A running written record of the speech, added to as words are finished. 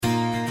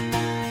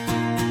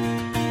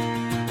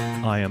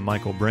I am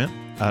Michael Brent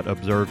at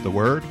Observe the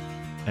Word,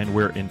 and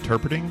we're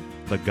interpreting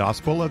the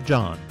Gospel of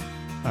John.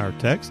 Our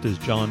text is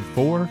John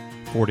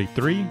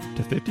 4:43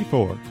 to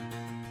 54.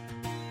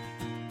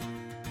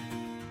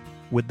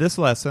 With this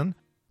lesson,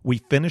 we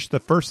finish the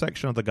first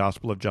section of the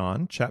Gospel of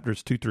John,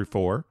 chapters 2 through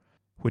 4,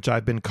 which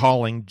I've been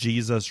calling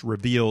Jesus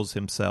Reveals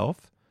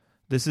Himself.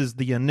 This is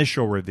the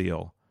initial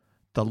reveal.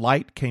 The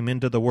light came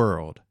into the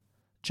world.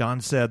 John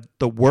said,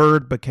 "The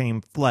Word became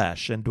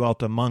flesh and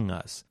dwelt among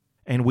us,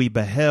 and we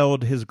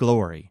beheld His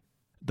glory,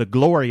 the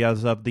glory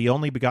as of the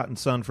only begotten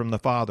Son from the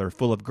Father,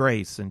 full of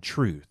grace and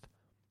truth."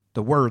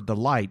 The Word, the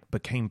light,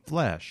 became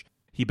flesh.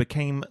 He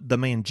became the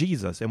man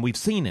Jesus, and we've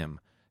seen Him.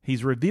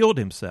 He's revealed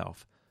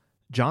Himself.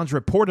 John's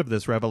report of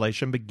this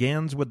revelation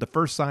begins with the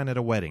first sign at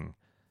a wedding.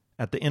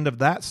 At the end of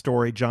that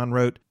story, John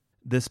wrote,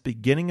 "This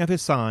beginning of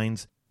His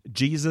signs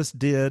Jesus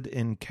did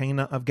in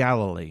Cana of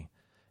Galilee,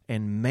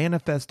 and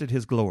manifested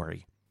His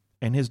glory,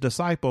 and His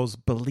disciples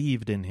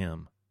believed in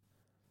Him."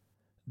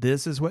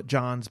 This is what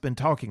John's been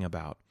talking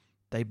about.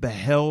 They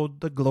beheld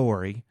the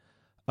glory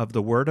of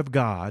the Word of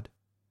God,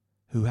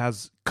 who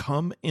has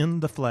come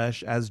in the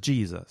flesh as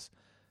Jesus.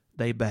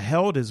 They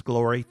beheld His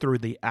glory through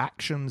the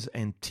actions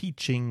and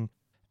teaching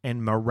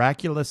and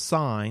miraculous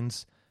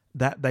signs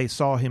that they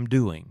saw Him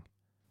doing.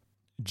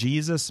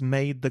 Jesus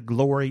made the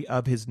glory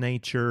of His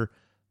nature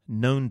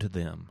known to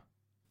them.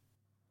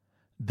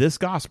 This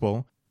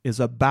gospel is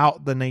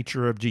about the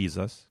nature of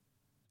Jesus,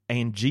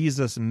 and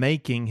Jesus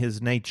making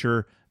His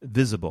nature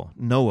visible,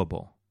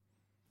 knowable.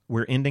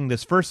 We're ending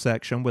this first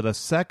section with a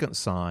second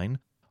sign,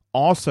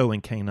 also in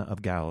Cana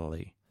of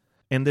Galilee.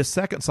 And this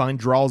second sign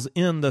draws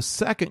in the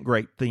second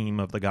great theme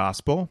of the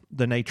gospel,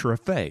 the nature of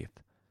faith.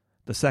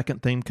 The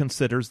second theme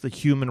considers the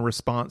human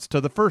response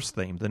to the first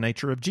theme, the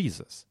nature of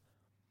Jesus.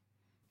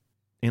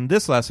 In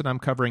this lesson, I'm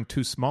covering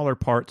two smaller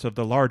parts of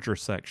the larger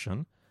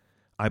section.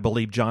 I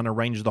believe John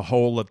arranged the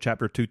whole of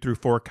chapter 2 through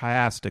 4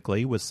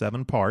 chiastically with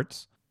 7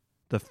 parts.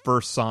 The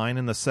first sign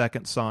and the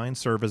second sign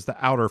serve as the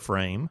outer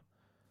frame.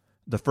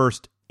 The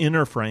first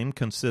inner frame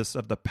consists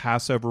of the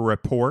Passover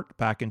report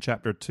back in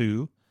chapter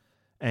 2,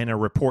 and a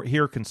report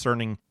here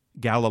concerning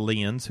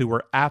Galileans who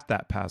were at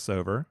that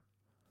Passover.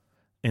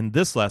 In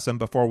this lesson,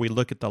 before we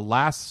look at the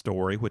last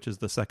story, which is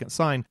the second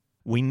sign,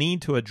 we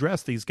need to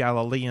address these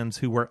Galileans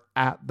who were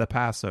at the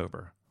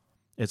Passover.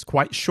 It's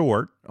quite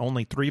short,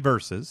 only 3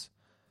 verses.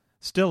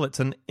 Still, it's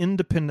an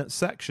independent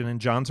section in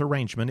John's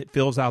arrangement. It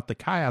fills out the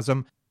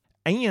chiasm,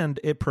 and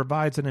it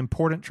provides an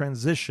important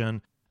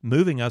transition,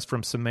 moving us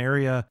from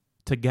Samaria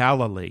to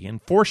Galilee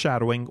and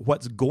foreshadowing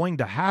what's going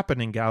to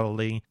happen in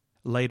Galilee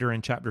later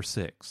in chapter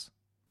 6.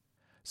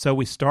 So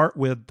we start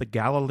with the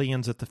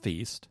Galileans at the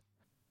feast,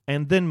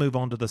 and then move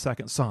on to the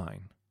second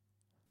sign.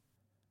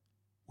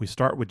 We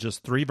start with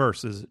just 3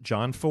 verses,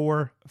 John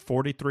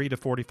 4:43 to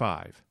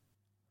 45.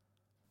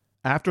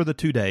 After the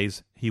 2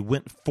 days, He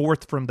went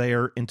forth from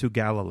there into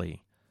Galilee.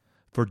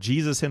 For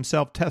Jesus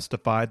Himself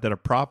testified that a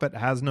prophet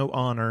has no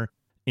honor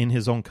in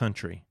his own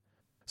country.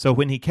 So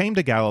when He came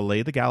to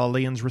Galilee, the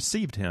Galileans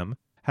received Him,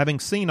 having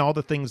seen all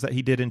the things that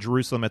He did in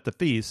Jerusalem at the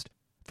feast,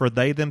 for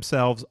they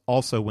themselves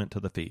also went to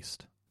the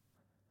feast.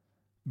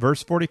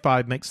 Verse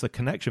 45 makes the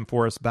connection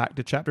for us back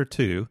to chapter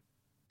 2,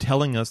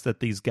 telling us that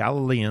these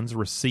Galileans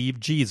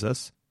received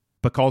Jesus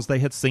because they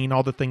had seen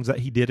all the things that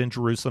He did in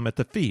Jerusalem at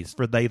the feast,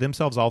 for they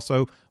themselves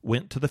also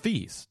went to the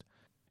feast.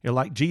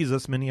 Like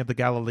Jesus, many of the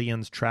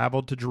Galileans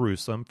traveled to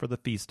Jerusalem for the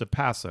feast of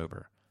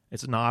Passover.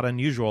 It's not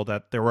unusual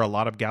that there were a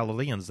lot of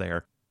Galileans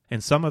there,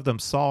 and some of them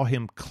saw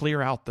Him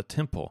clear out the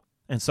temple,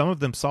 and some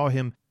of them saw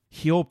Him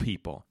heal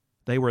people.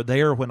 They were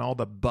there when all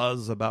the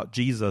buzz about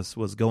Jesus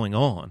was going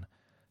on.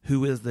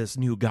 Who is this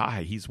new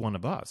guy? He's one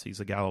of us.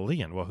 He's a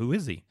Galilean. Well, who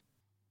is He?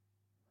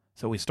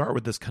 So we start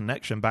with this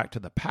connection back to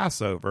the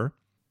Passover,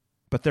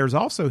 but there's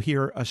also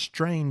here a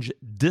strange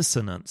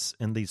dissonance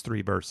in these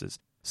 3 verses.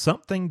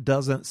 Something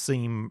doesn't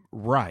seem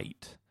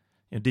right.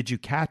 And did you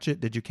catch it?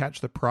 Did you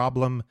catch the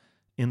problem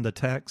in the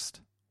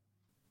text?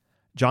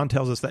 John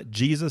tells us that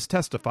Jesus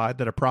testified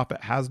that a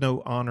prophet has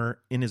no honor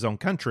in his own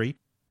country,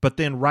 but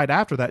then right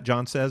after that,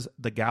 John says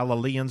the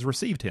Galileans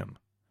received Him.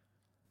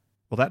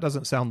 Well, that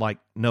doesn't sound like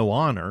no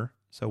honor,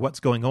 so what's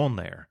going on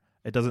there?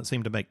 It doesn't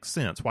seem to make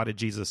sense. Why did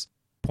Jesus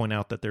point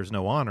out that there's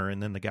no honor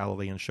and then the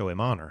Galileans show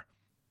Him honor?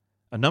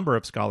 A number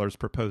of scholars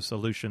propose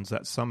solutions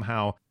that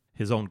somehow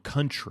His own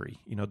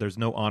country, there's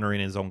no honor in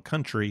His own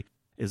country,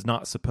 is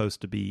not supposed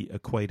to be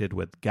equated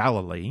with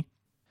Galilee.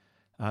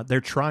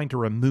 They're trying to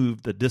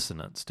remove the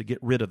dissonance, to get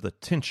rid of the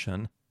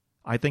tension.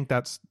 I think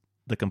that's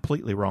the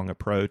completely wrong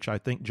approach. I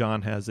think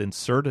John has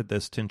inserted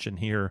this tension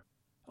here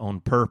on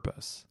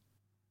purpose.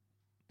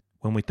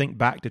 When we think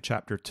back to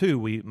chapter 2,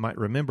 we might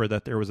remember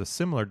that there was a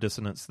similar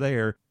dissonance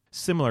there,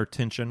 similar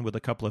tension with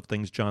a couple of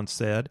things John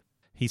said.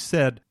 He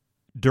said,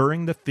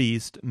 "During the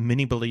feast,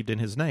 many believed in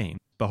His name,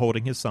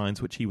 beholding His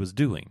signs which He was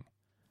doing."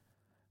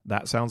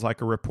 That sounds like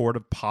a report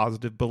of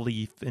positive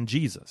belief in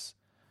Jesus.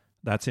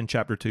 That's in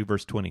chapter 2,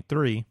 verse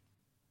 23.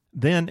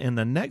 Then in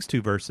the next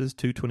 2 verses,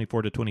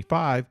 2:24 to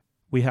 25,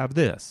 we have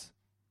this.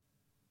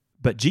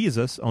 But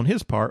Jesus, on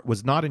his part,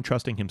 was not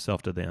entrusting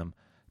himself to them,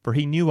 for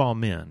he knew all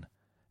men,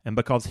 and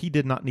because he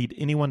did not need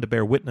anyone to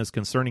bear witness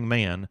concerning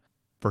man,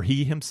 for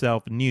he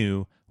himself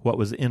knew what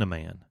was in a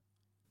man.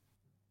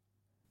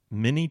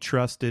 Many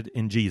trusted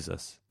in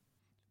Jesus,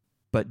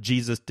 but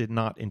Jesus did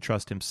not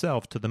entrust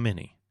himself to the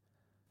many.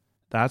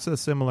 That's a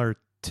similar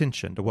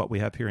tension to what we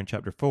have here in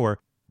chapter 4.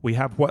 We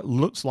have what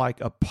looks like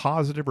a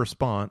positive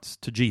response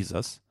to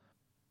Jesus,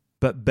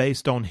 but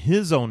based on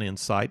his own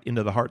insight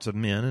into the hearts of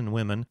men and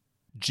women,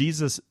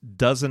 Jesus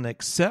doesn't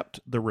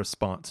accept the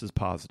response as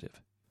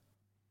positive.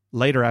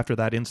 Later, after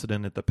that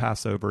incident at the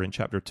Passover in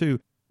chapter 2,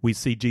 we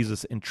see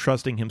Jesus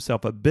entrusting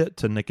himself a bit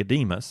to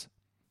Nicodemus,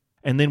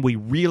 and then we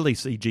really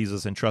see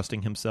Jesus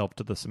entrusting himself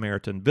to the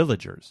Samaritan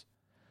villagers.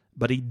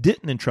 But he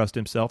didn't entrust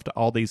himself to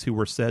all these who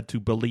were said to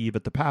believe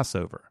at the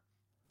Passover.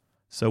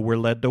 So we're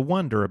led to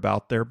wonder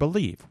about their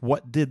belief.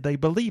 What did they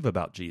believe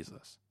about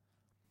Jesus?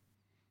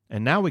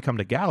 And now we come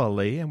to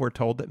Galilee, and we're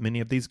told that many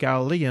of these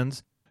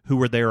Galileans who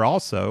were there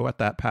also at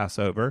that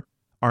Passover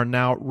are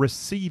now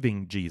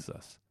receiving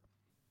Jesus.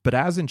 But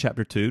as in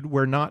chapter 2,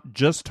 we're not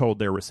just told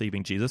they're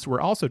receiving Jesus,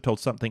 we're also told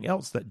something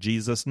else that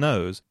Jesus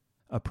knows.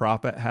 A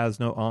prophet has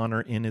no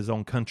honor in his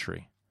own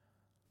country.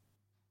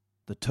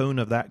 The tone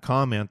of that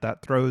comment,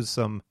 that throws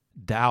some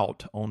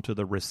doubt onto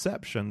the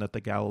reception that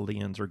the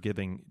Galileans are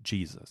giving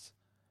Jesus.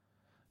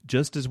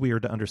 Just as we are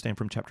to understand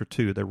from chapter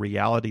 2 the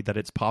reality that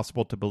it's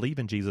possible to believe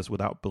in Jesus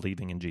without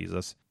believing in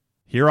Jesus,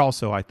 here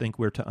also I think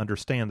we're to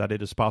understand that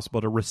it is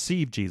possible to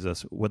receive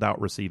Jesus without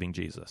receiving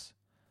Jesus.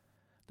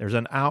 There's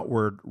an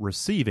outward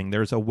receiving,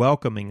 there's a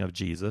welcoming of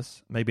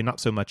Jesus, maybe not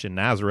so much in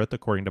Nazareth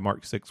according to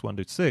Mark 6,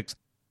 1-6,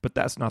 but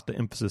that's not the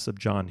emphasis of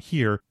John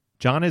here.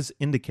 John is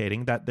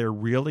indicating that there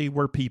really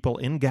were people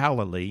in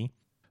Galilee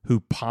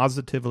who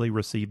positively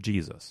received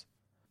Jesus.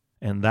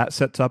 And that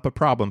sets up a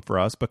problem for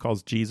us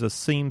because Jesus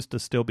seems to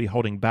still be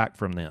holding back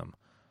from them.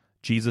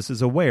 Jesus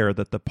is aware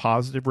that the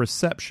positive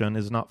reception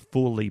is not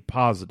fully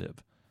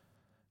positive.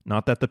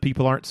 Not that the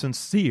people aren't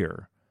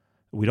sincere.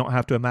 We don't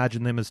have to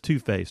imagine them as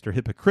two-faced or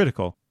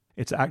hypocritical.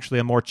 It's actually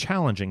a more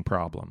challenging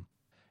problem.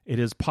 It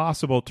is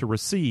possible to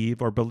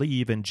receive or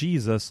believe in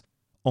Jesus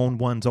on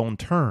one's own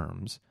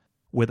terms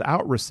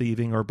without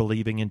receiving or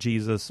believing in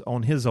Jesus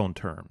on his own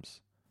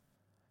terms.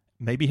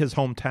 Maybe his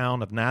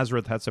hometown of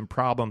Nazareth had some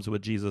problems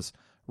with Jesus'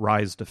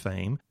 rise to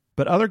fame,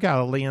 but other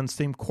Galileans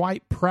seemed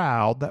quite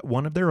proud that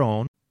one of their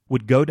own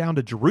would go down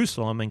to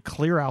Jerusalem and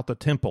clear out the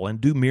temple and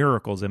do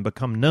miracles and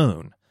become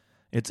known.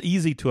 It's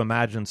easy to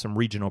imagine some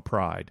regional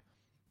pride.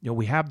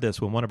 We have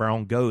this when one of our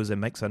own goes and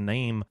makes a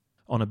name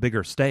on a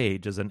bigger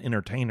stage as an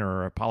entertainer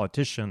or a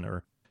politician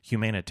or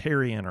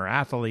humanitarian or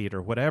athlete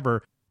or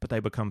whatever, but they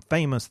become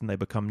famous and they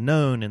become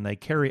known and they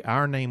carry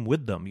our name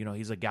with them.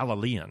 He's a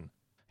Galilean.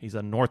 He's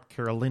a North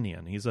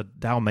Carolinian. He's a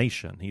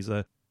Dalmatian. He's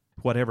a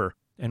whatever.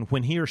 And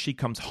when he or she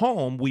comes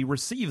home, we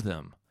receive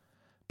them.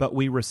 But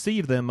we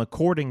receive them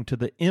according to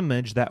the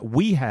image that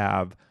we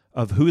have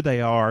of who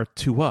they are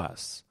to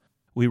us.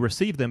 We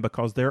receive them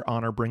because their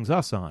honor brings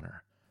us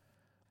honor.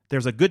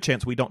 There's a good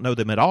chance we don't know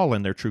them at all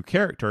in their true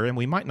character, and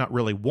we might not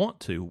really want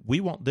to. We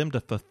want them to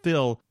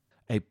fulfill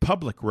a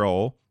public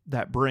role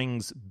that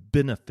brings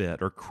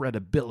benefit or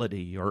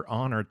credibility or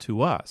honor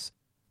to us.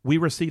 We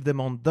receive them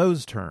on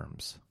those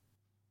terms.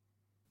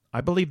 I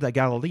believe that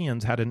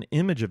Galileans had an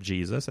image of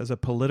Jesus as a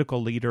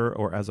political leader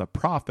or as a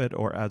prophet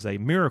or as a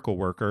miracle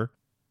worker.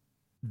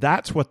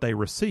 That's what they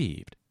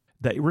received.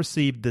 They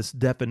received this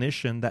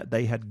definition that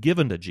they had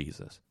given to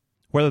Jesus.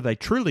 Whether they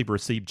truly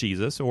received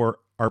Jesus or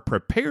are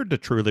prepared to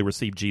truly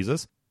receive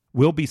Jesus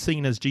will be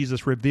seen as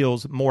Jesus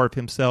reveals more of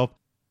himself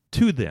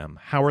to them.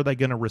 How are they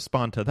going to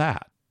respond to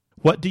that?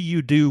 What do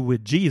you do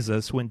with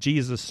Jesus when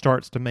Jesus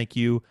starts to make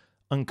you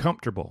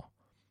uncomfortable?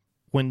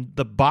 When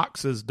the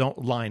boxes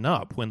don't line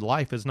up, when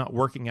life is not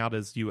working out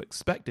as you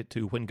expect it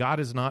to, when God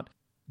is not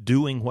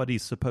doing what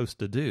he's supposed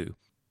to do,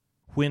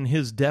 when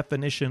his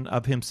definition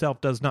of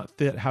himself does not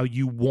fit how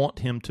you want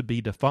him to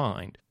be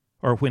defined,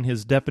 or when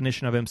his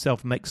definition of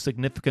himself makes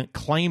significant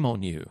claim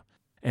on you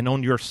and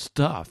on your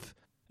stuff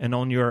and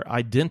on your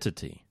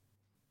identity.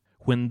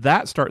 When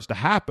that starts to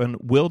happen,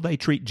 will they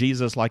treat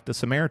Jesus like the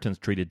Samaritans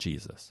treated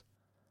Jesus?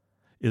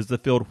 Is the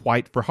field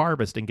white for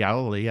harvest in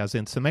Galilee as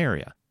in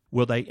Samaria?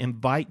 Will they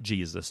invite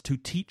Jesus to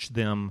teach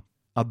them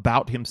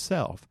about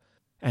himself?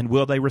 And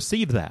will they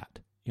receive that?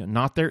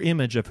 Not their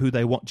image of who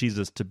they want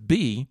Jesus to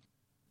be,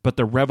 but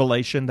the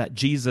revelation that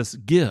Jesus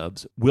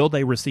gives. Will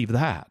they receive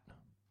that?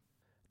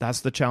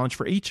 That's the challenge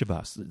for each of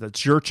us.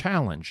 That's your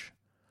challenge.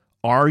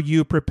 Are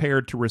you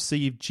prepared to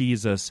receive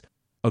Jesus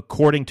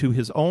according to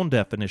his own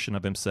definition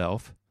of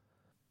himself,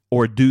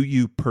 or do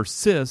you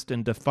persist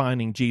in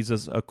defining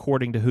Jesus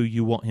according to who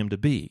you want him to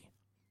be?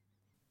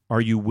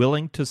 Are you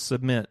willing to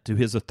submit to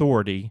his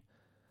authority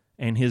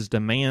and his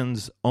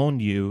demands on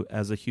you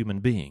as a human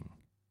being?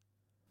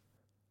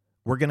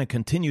 We're going to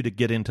continue to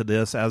get into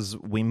this as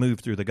we move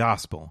through the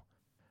gospel.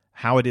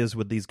 How it is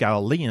with these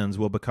Galileans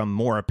will become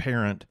more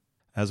apparent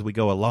as we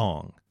go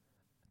along.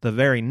 The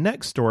very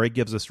next story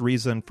gives us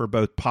reason for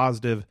both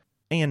positive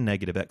and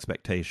negative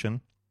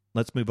expectation.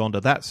 Let's move on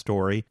to that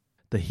story,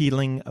 the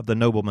healing of the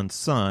nobleman's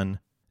son,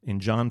 in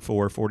John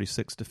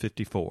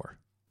 4:46-54.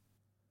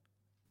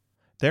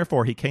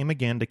 Therefore he came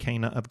again to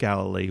Cana of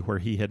Galilee, where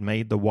he had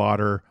made the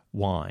water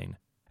wine.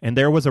 And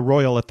there was a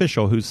royal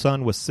official whose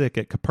son was sick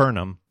at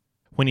Capernaum.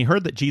 When he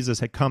heard that Jesus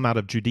had come out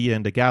of Judea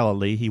into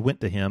Galilee, he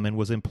went to him and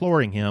was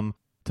imploring him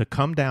to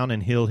come down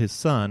and heal his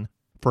son,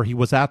 for he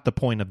was at the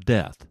point of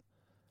death.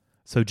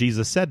 So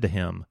Jesus said to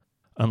him,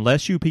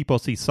 "Unless you people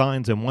see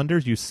signs and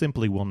wonders, you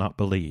simply will not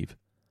believe."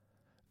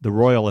 The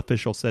royal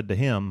official said to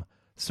him,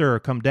 "Sir,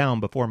 come down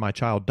before my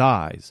child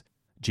dies."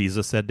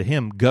 Jesus said to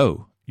him,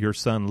 "Go, your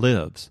son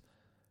lives."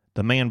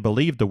 The man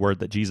believed the word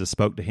that Jesus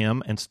spoke to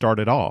him and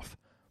started off.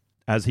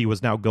 As he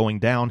was now going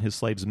down, his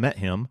slaves met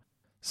him,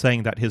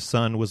 saying that his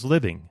son was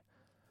living.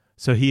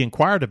 So he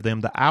inquired of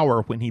them the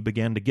hour when he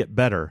began to get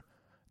better.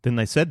 Then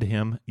they said to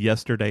him,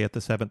 "Yesterday at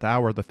the 7th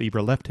hour the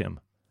fever left him."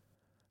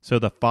 So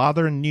the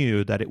father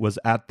knew that it was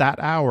at that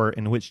hour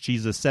in which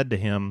Jesus said to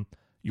him,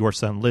 "Your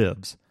son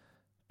lives."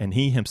 And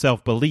he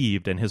himself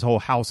believed, and his whole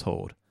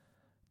household.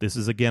 This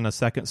is again a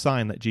second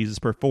sign that Jesus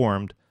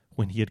performed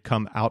when he had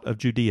come out of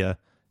Judea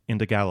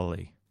into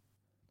Galilee.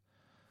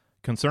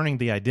 Concerning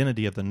the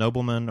identity of the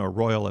nobleman or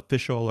royal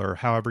official, or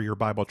however your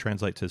Bible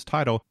translates his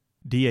title,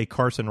 D.A.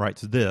 Carson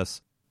writes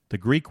this: the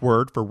Greek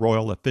word for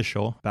royal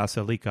official,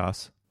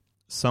 basilikos,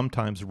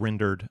 sometimes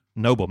rendered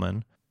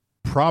nobleman,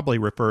 probably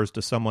refers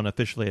to someone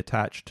officially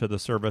attached to the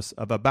service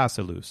of a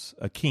basileus,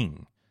 a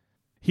king.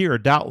 Here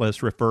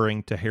doubtless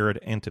referring to Herod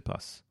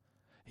Antipas.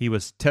 He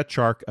was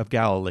tetrarch of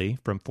Galilee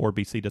from 4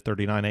 BC to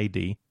 39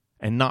 AD,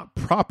 and not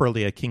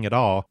properly a king at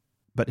all,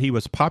 but he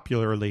was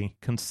popularly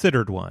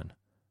considered one.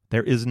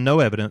 There is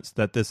no evidence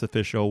that this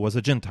official was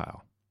a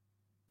Gentile.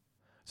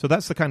 So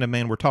that's the kind of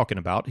man we're talking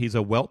about. He's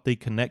a wealthy,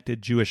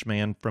 connected Jewish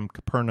man from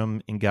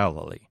Capernaum in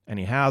Galilee, and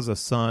he has a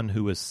son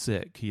who is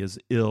sick. He is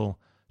ill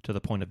to the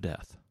point of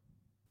death.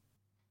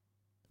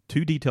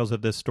 Two details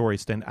of this story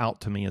stand out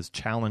to me as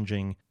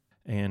challenging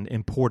and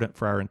important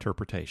for our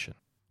interpretation.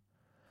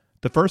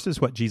 The first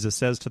is what Jesus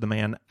says to the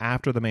man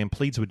after the man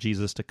pleads with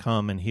Jesus to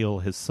come and heal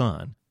his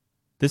son.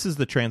 This is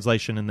the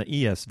translation in the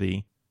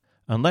ESV,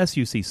 "Unless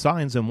you see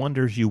signs and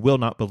wonders, you will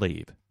not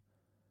believe."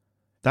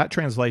 That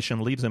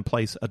translation leaves in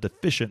place a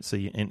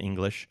deficiency in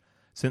English.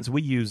 Since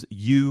we use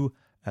you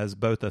as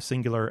both a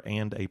singular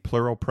and a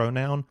plural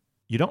pronoun,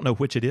 you don't know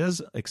which it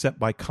is except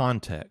by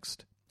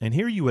context. And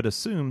here you would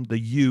assume the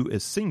you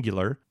is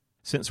singular,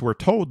 since we're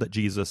told that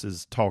Jesus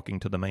is talking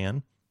to the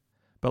man.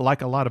 But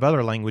like a lot of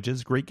other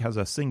languages, Greek has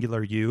a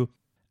singular you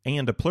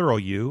and a plural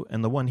you,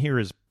 and the one here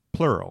is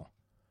plural.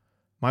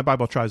 My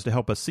Bible tries to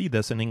help us see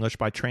this in English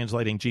by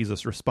translating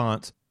Jesus'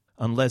 response,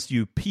 "Unless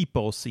you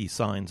people see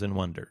signs and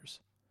wonders."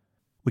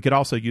 We could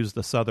also use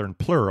the Southern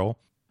plural,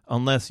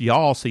 "Unless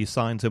y'all see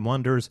signs and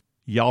wonders,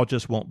 y'all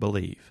just won't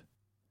believe."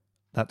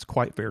 That's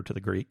quite fair to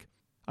the Greek.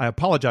 I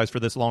apologize for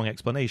this long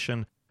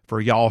explanation. For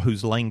y'all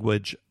whose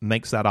language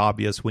makes that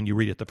obvious when you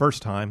read it the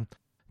first time,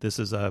 this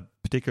is a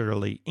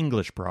particularly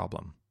English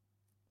problem.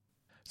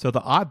 So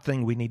the odd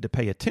thing we need to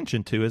pay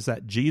attention to is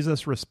that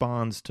Jesus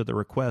responds to the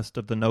request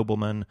of the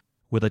nobleman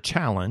with a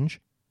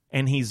challenge,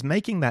 and he's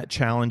making that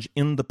challenge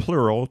in the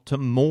plural to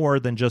more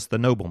than just the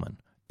nobleman,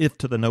 if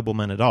to the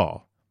nobleman at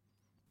all.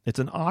 It's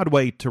an odd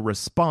way to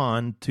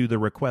respond to the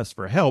request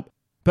for help,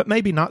 but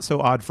maybe not so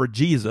odd for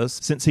Jesus,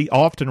 since he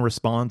often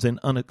responds in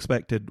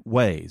unexpected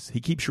ways. He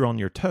keeps you on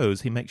your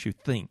toes. He makes you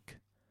think.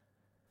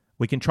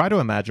 We can try to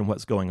imagine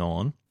what's going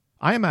on.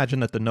 I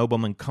imagine that the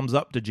nobleman comes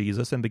up to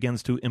Jesus and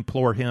begins to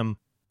implore him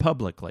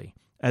publicly.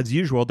 As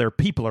usual, there are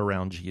people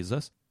around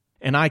Jesus,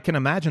 and I can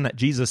imagine that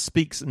Jesus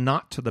speaks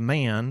not to the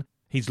man.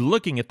 He's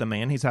looking at the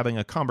man. He's having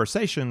a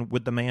conversation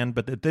with the man,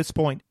 but at this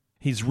point,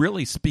 he's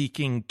really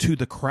speaking to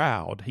the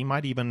crowd. He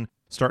might even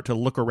start to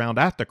look around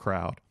at the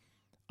crowd.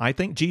 I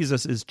think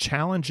Jesus is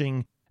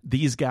challenging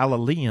these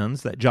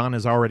Galileans that John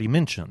has already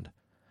mentioned.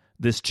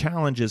 This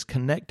challenge is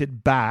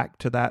connected back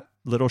to that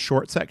little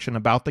short section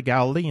about the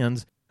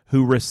Galileans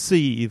who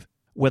receive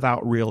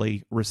without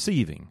really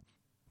receiving.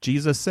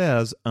 Jesus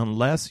says,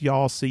 "Unless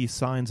y'all see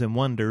signs and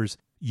wonders,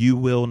 you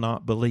will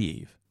not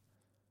believe."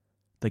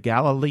 The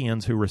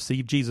Galileans who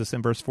received Jesus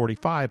in verse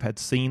 45 had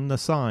seen the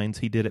signs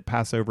he did at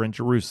Passover in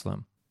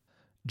Jerusalem.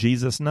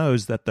 Jesus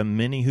knows that the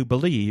many who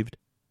believed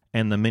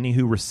and the many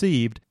who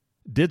received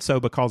did so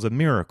because of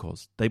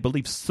miracles. They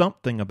believed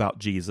something about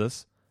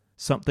Jesus,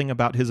 something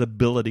about his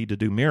ability to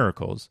do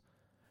miracles.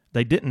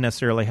 They didn't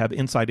necessarily have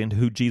insight into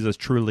who Jesus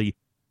truly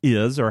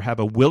is or have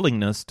a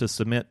willingness to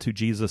submit to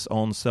Jesus'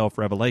 own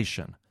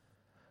self-revelation.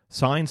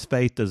 Signs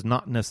faith does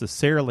not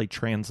necessarily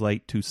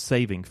translate to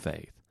saving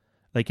faith.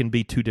 They can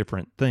be two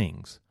different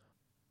things.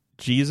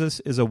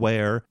 Jesus is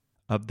aware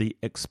of the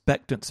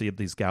expectancy of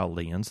these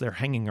Galileans. They're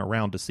hanging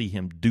around to see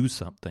him do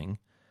something.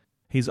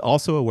 He's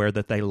also aware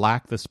that they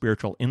lack the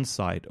spiritual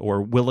insight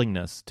or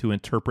willingness to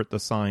interpret the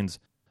signs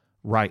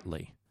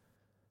rightly.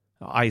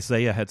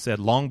 Isaiah had said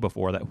long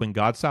before that when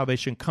God's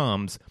salvation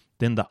comes,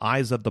 then the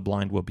eyes of the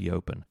blind will be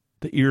open,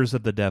 the ears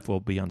of the deaf will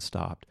be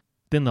unstopped.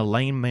 Then the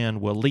lame man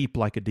will leap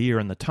like a deer,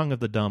 and the tongue of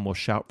the dumb will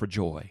shout for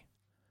joy.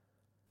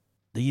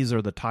 These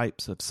are the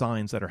types of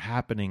signs that are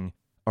happening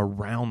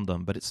around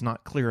them, but it's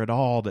not clear at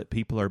all that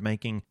people are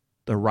making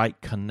the right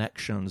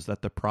connections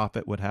that the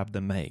prophet would have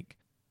them make.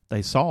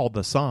 They saw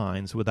the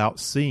signs without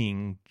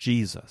seeing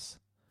Jesus.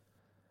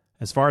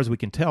 As far as we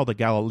can tell, the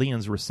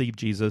Galileans received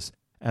Jesus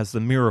as the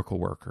miracle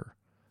worker.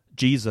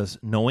 Jesus,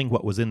 knowing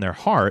what was in their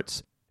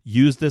hearts,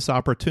 used this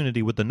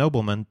opportunity with the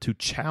nobleman to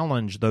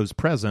challenge those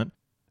present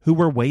who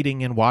were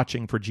waiting and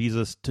watching for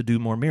Jesus to do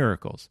more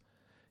miracles.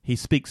 He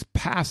speaks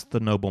past the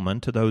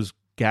nobleman to those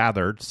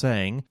gathered,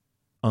 saying,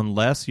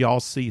 "Unless y'all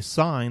see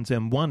signs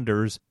and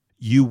wonders,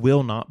 you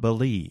will not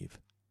believe."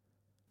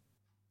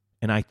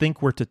 And I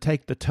think we're to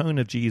take the tone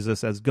of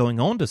Jesus as going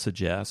on to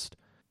suggest,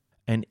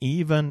 and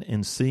even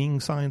in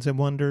seeing signs and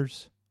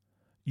wonders,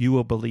 you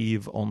will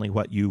believe only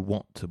what you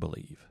want to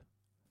believe.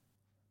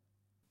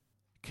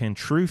 Can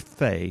true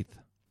faith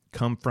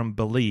come from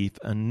belief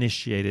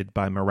initiated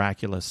by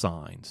miraculous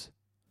signs?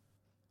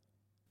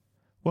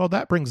 Well,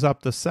 that brings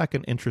up the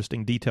second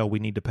interesting detail we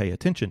need to pay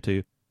attention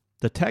to.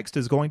 The text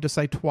is going to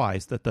say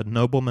twice that the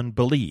nobleman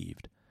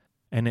believed,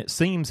 and it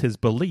seems his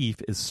belief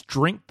is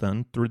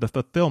strengthened through the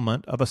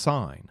fulfillment of a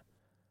sign.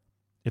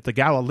 If the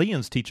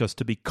Galileans teach us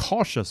to be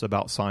cautious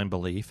about sign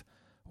belief,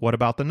 what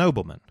about the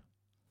nobleman?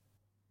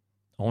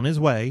 On his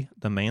way,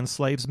 the man's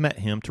slaves met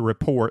him to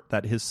report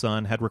that his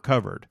son had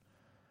recovered.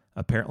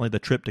 Apparently, the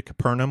trip to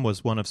Capernaum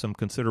was one of some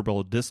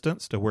considerable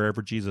distance to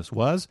wherever Jesus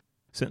was,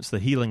 since the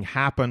healing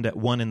happened at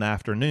 1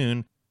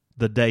 p.m,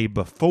 the day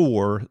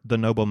before the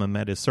nobleman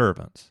met his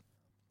servants.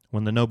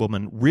 When the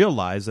nobleman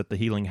realized that the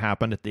healing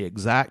happened at the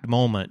exact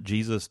moment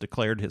Jesus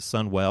declared his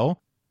son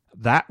well,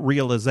 that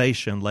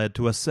realization led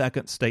to a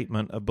second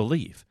statement of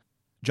belief.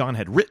 John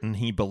had written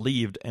he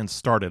believed and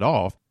started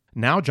off.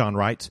 Now John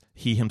writes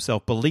he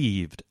himself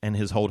believed and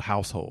his whole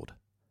household.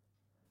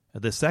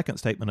 This second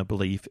statement of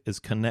belief is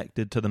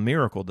connected to the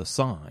miracle, the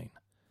sign.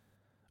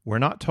 We're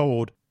not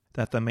told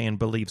that the man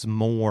believes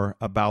more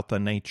about the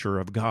nature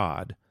of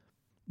God,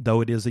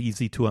 though it is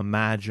easy to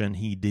imagine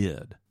he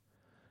did.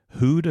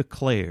 Who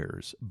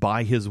declares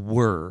by his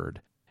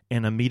word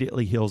and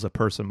immediately heals a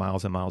person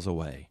miles and miles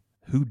away?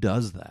 Who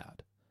does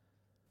that?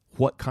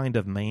 What kind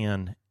of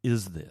man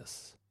is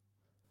this?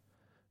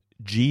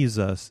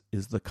 Jesus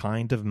is the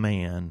kind of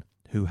man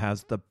who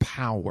has the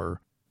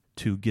power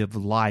to give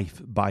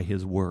life by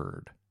his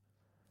word.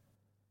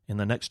 In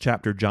the next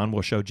chapter, John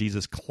will show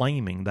Jesus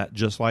claiming that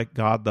just like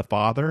God the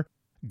Father,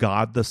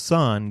 God the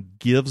Son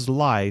gives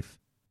life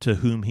to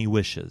whom he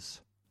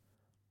wishes.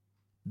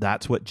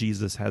 That's what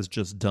Jesus has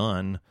just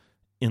done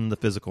in the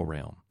physical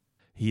realm.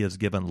 He has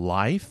given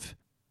life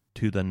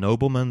to the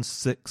nobleman's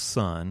sick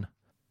son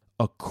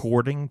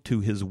according to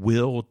his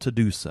will to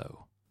do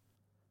so.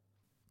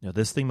 Now,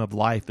 this theme of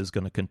life is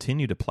going to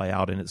continue to play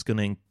out, and it's going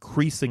to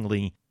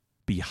increasingly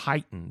be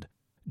heightened.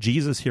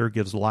 Jesus here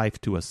gives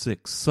life to a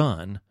sick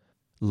son.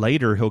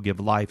 Later, he'll give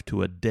life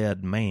to a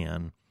dead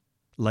man.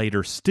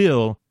 Later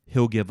still,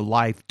 he'll give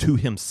life to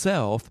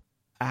himself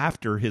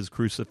after his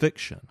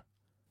crucifixion.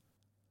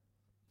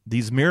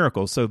 These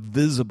miracles, so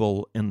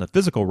visible in the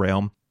physical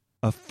realm,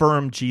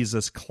 affirm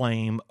Jesus'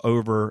 claim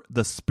over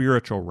the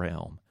spiritual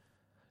realm.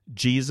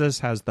 Jesus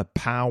has the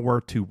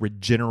power to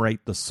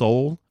regenerate the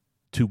soul,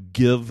 to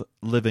give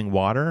living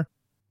water,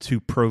 to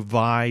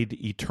provide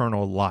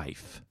eternal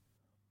life.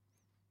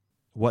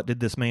 What did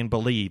this man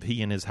believe,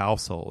 he and his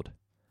household?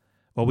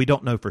 Well, we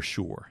don't know for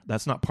sure.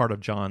 That's not part of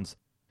John's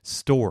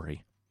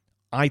story.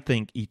 I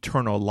think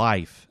eternal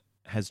life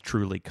has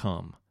truly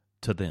come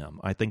to them.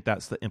 I think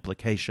that's the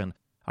implication.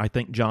 I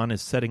think John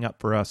is setting up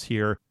for us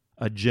here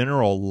a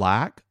general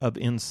lack of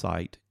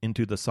insight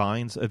into the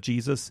signs of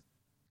Jesus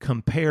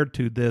compared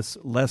to this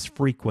less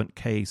frequent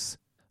case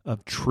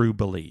of true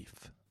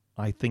belief.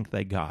 I think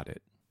they got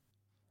it.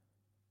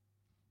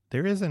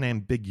 There is an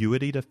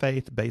ambiguity to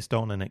faith based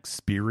on an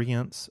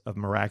experience of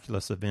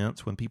miraculous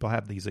events. When people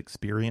have these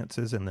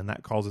experiences and then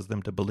that causes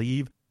them to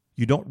believe,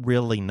 you don't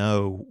really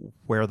know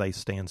where they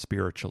stand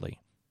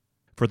spiritually.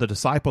 For the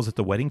disciples at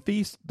the wedding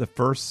feast, the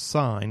first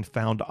sign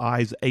found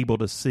eyes able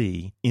to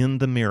see in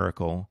the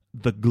miracle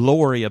the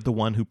glory of the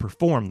one who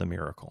performed the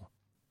miracle.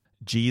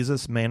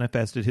 Jesus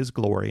manifested his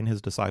glory and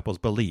his disciples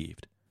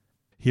believed.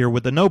 Here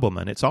with the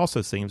nobleman, it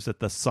also seems that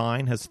the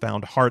sign has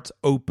found hearts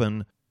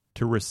open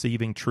to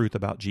receiving truth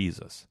about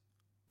Jesus.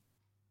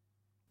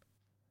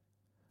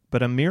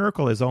 But a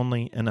miracle is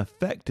only an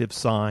effective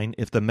sign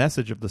if the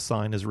message of the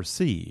sign is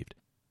received.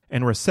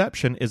 And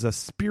reception is a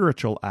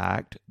spiritual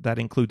act that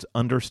includes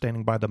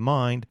understanding by the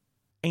mind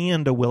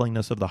and a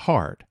willingness of the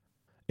heart.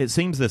 It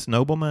seems this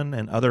nobleman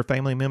and other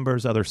family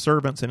members, other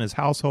servants in his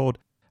household,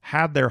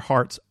 had their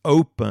hearts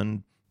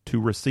open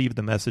to receive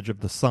the message of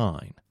the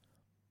sign.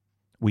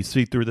 We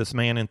see through this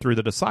man and through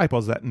the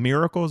disciples that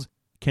miracles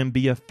can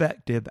be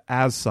effective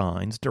as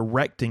signs,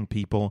 directing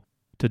people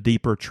to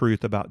deeper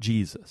truth about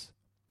Jesus.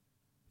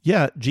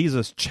 Yet,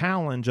 Jesus'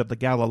 challenge of the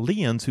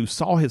Galileans who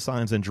saw his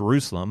signs in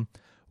Jerusalem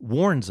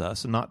warns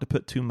us not to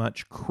put too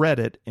much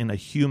credit in a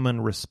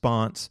human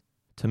response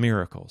to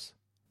miracles.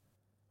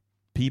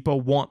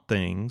 People want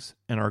things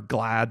and are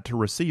glad to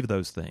receive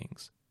those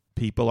things.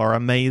 People are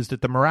amazed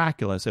at the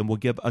miraculous and will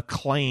give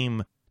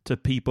acclaim to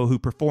people who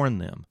perform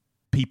them.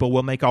 People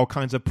will make all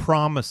kinds of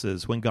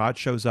promises when God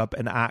shows up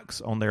and acts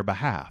on their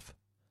behalf.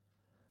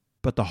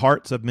 But the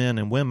hearts of men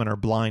and women are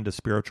blind to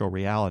spiritual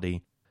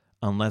reality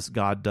unless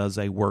God does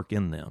a work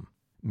in them.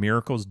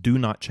 Miracles do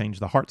not change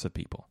the hearts of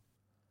people.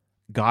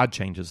 God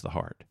changes the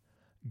heart.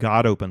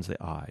 God opens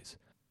the eyes.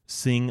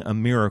 Seeing a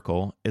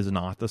miracle is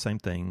not the same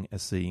thing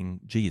as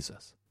seeing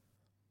Jesus.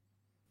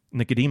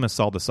 Nicodemus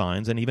saw the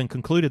signs and even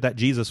concluded that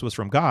Jesus was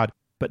from God,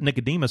 but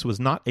Nicodemus was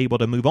not able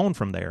to move on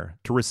from there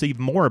to receive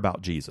more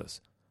about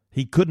Jesus.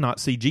 He could not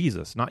see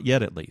Jesus, not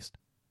yet at least.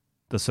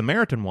 The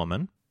Samaritan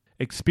woman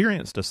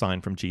experienced a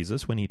sign from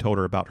Jesus when he told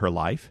her about her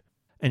life,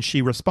 and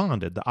she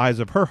responded. The eyes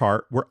of her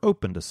heart were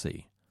open to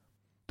see.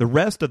 The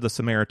rest of the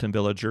Samaritan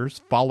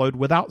villagers followed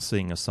without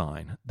seeing a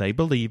sign. They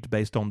believed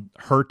based on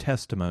her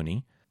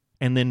testimony,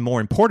 and then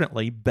more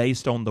importantly,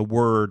 based on the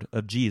word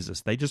of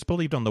Jesus. They just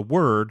believed on the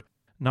word,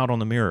 not on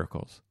the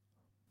miracles.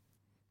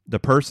 The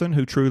person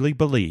who truly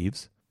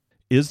believes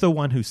is the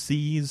one who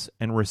sees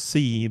and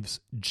receives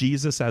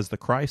Jesus as the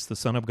Christ, the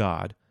Son of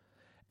God,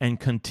 and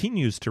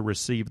continues to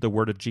receive the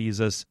word of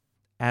Jesus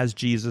as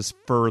Jesus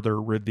further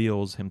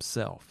reveals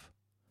himself.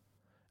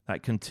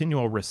 That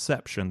continual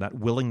reception, that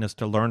willingness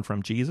to learn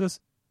from Jesus,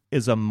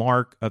 is a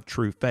mark of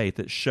true faith.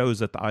 It shows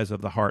that the eyes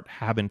of the heart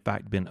have in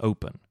fact been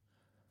open.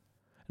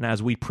 And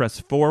as we press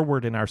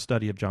forward in our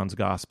study of John's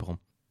Gospel,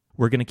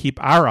 we're going to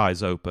keep our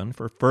eyes open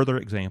for further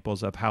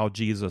examples of how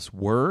Jesus'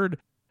 word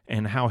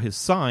and how his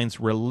signs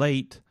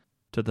relate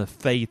to the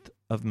faith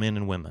of men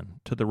and women,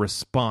 to the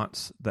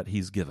response that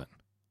he's given.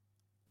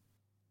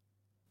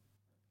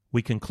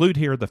 We conclude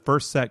here the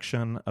first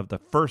section of the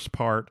first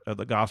part of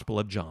the Gospel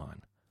of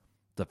John.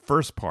 The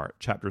first part,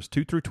 chapters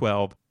 2 through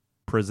 12,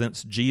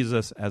 presents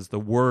Jesus as the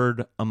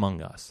Word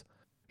among us,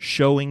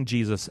 showing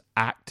Jesus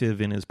active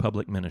in his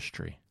public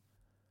ministry.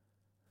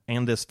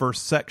 And this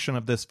first section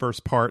of this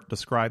first part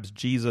describes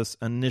Jesus'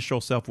 initial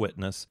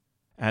self-witness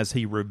as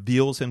he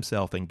reveals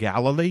himself in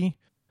Galilee,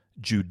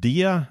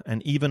 Judea,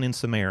 and even in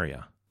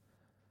Samaria.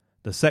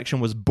 The section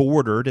was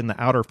bordered in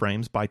the outer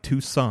frames by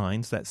two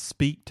signs that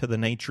speak to the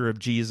nature of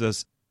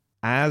Jesus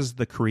as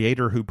the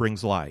Creator who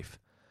brings life.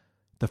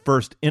 The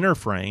first inner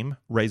frame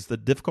raised the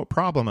difficult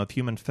problem of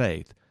human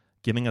faith,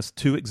 giving us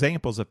two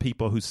examples of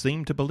people who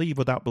seem to believe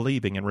without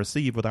believing and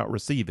receive without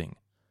receiving.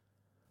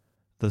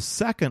 The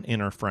second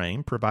inner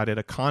frame provided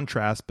a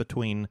contrast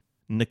between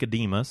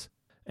Nicodemus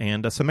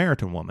and a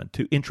Samaritan woman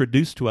to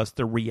introduce to us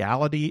the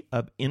reality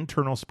of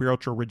internal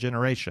spiritual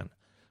regeneration,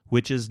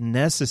 which is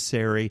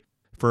necessary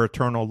for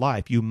eternal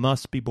life. You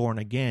must be born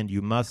again.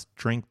 You must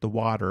drink the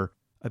water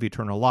of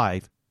eternal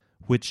life,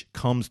 which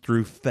comes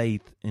through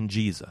faith in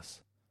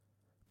Jesus.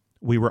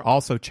 We were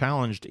also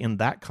challenged in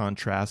that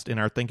contrast in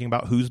our thinking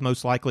about who's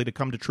most likely to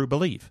come to true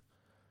belief.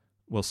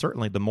 Well,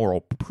 certainly the moral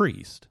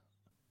priest.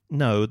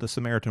 No, the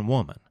Samaritan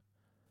woman.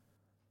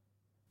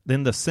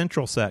 Then the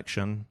central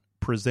section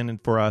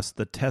presented for us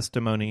the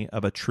testimony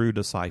of a true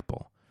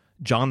disciple,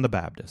 John the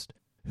Baptist,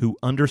 who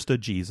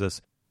understood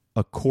Jesus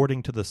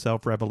according to the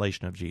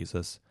self-revelation of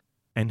Jesus,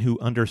 and who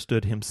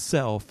understood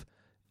himself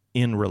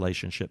in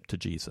relationship to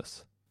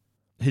Jesus.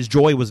 His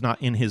joy was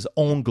not in his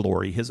own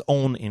glory, his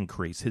own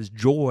increase. His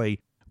joy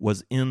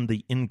was in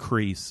the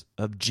increase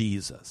of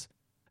Jesus.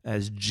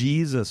 As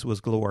Jesus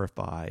was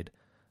glorified,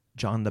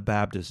 John the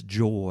Baptist's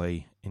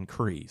joy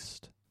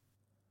increased.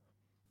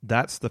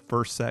 That's the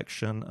first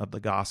section of the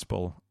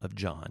Gospel of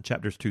John,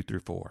 chapters 2 through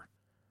 4.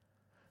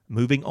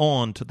 Moving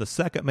on to the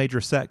second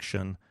major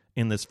section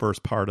in this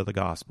first part of the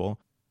Gospel,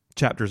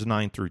 chapters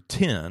 9 through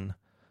 10,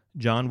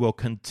 John will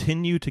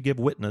continue to give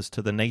witness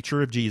to the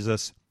nature of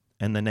Jesus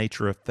and the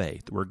nature of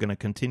faith. We're going to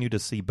continue to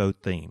see both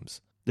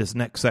themes. This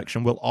next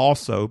section will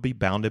also be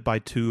bounded by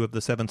two of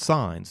the seven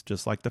signs,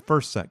 just like the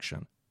first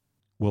section.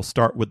 We'll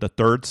start with the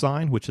third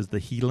sign, which is the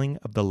healing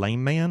of the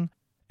lame man,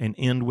 and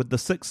end with the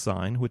sixth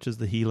sign, which is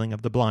the healing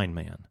of the blind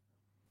man.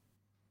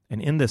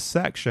 And in this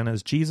section,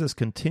 as Jesus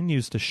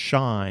continues to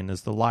shine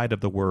as the light of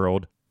the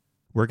world,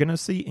 we're going to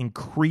see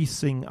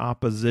increasing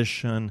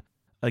opposition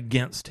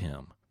against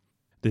him.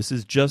 This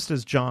is just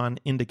as John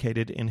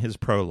indicated in his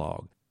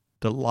prologue.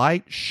 The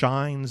light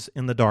shines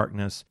in the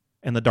darkness,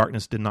 and the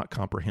darkness did not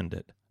comprehend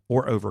it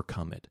or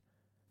overcome it.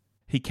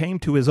 He came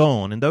to his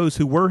own, and those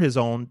who were his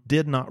own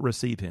did not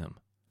receive him.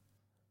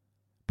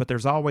 But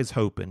there's always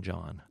hope in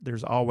John.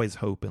 There's always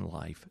hope in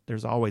life.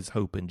 There's always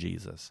hope in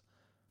Jesus.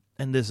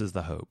 And this is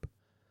the hope.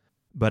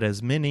 But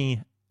as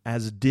many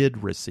as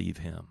did receive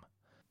him,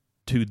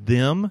 to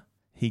them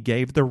he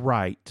gave the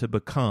right to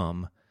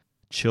become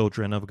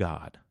children of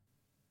God.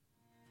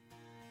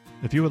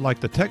 If you would like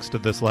the text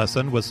of this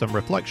lesson with some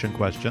reflection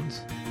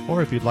questions,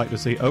 or if you'd like to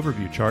see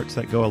overview charts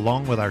that go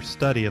along with our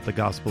study of the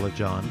Gospel of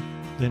John,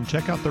 then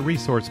check out the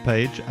resource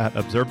page at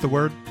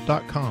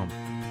observetheword.com.